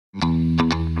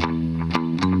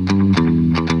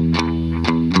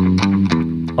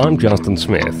I'm Justin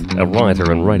Smith, a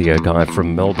writer and radio guy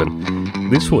from Melbourne.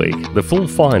 This week, the full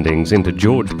findings into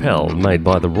George Pell made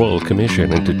by the Royal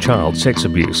Commission into Child Sex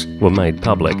Abuse were made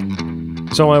public.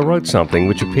 So I wrote something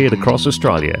which appeared across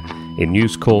Australia in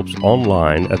News Corp's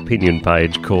online opinion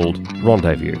page called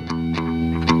Rendezvous.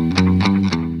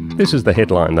 This is the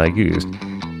headline they used.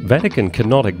 Vatican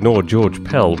cannot ignore George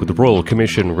Pell with Royal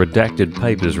Commission redacted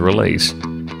papers release.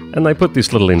 And they put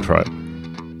this little intro.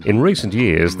 In recent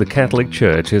years, the Catholic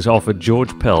Church has offered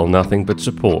George Pell nothing but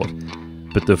support.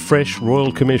 But the fresh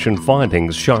Royal Commission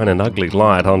findings shine an ugly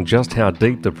light on just how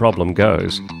deep the problem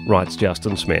goes, writes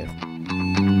Justin Smith.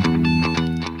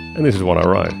 And this is what I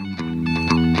wrote.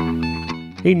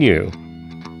 He knew.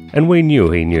 And we knew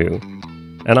he knew.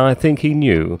 And I think he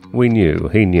knew, we knew,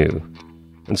 he knew.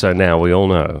 And so now we all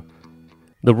know.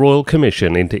 The Royal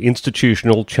Commission into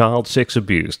Institutional Child Sex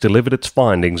Abuse delivered its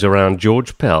findings around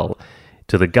George Pell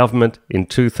to the government in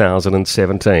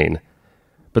 2017.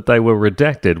 But they were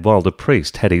redacted while the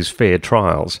priest had his fair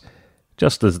trials,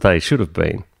 just as they should have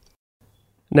been.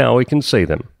 Now we can see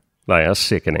them. They are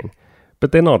sickening.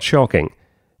 But they're not shocking.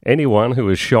 Anyone who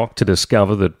is shocked to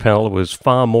discover that Pell was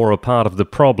far more a part of the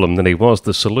problem than he was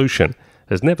the solution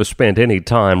has never spent any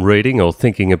time reading or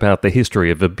thinking about the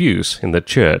history of abuse in the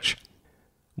Church.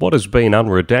 What has been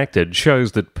unredacted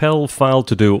shows that Pell failed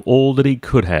to do all that he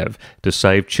could have to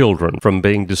save children from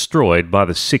being destroyed by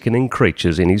the sickening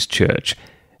creatures in his church,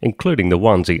 including the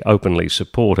ones he openly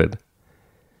supported.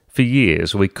 For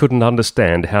years, we couldn't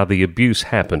understand how the abuse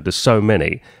happened to so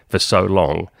many for so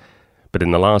long, but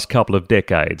in the last couple of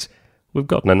decades, we've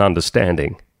gotten an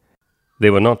understanding.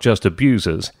 There were not just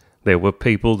abusers, there were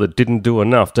people that didn't do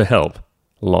enough to help,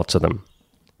 lots of them.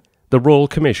 The Royal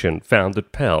Commission found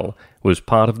that Pell was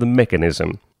part of the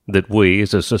mechanism that we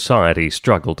as a society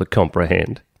struggle to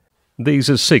comprehend. These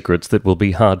are secrets that will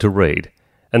be hard to read,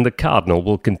 and the Cardinal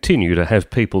will continue to have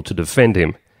people to defend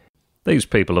him. These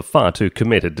people are far too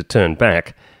committed to turn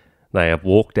back. They have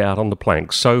walked out on the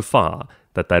plank so far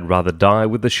that they'd rather die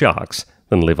with the sharks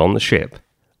than live on the ship.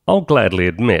 I'll gladly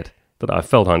admit that I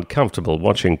felt uncomfortable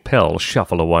watching Pell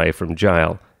shuffle away from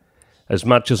jail. As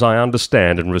much as I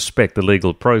understand and respect the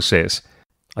legal process,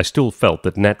 I still felt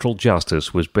that natural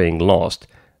justice was being lost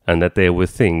and that there were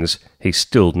things he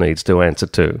still needs to answer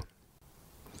to.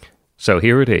 So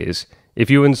here it is. If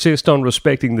you insist on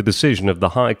respecting the decision of the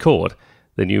High Court,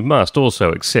 then you must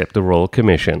also accept the Royal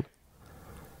Commission.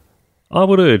 I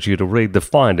would urge you to read the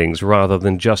findings rather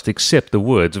than just accept the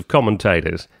words of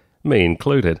commentators, me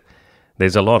included.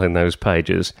 There's a lot in those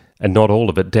pages, and not all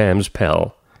of it damns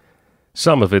Pell.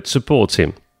 Some of it supports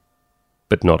him,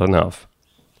 but not enough.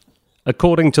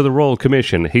 According to the Royal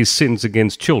Commission, his sins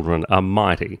against children are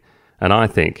mighty, and I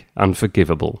think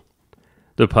unforgivable.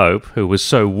 The Pope, who was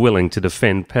so willing to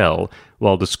defend Pell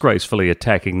while disgracefully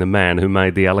attacking the man who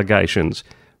made the allegations,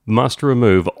 must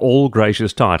remove all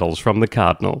gracious titles from the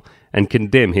Cardinal and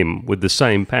condemn him with the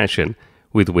same passion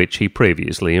with which he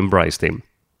previously embraced him.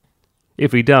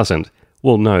 If he doesn't,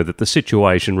 we'll know that the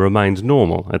situation remains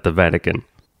normal at the Vatican.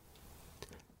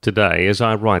 Today, as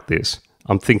I write this,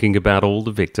 I'm thinking about all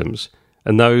the victims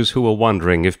and those who are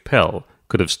wondering if Pell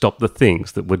could have stopped the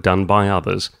things that were done by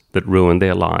others that ruined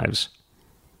their lives.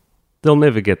 They'll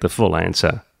never get the full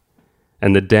answer,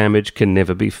 and the damage can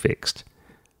never be fixed.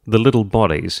 The little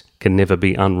bodies can never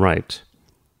be unraped.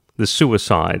 The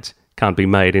suicides can't be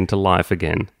made into life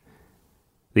again.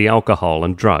 The alcohol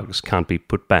and drugs can't be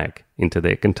put back into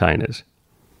their containers.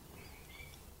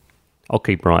 I'll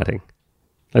keep writing.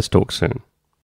 Let's talk soon.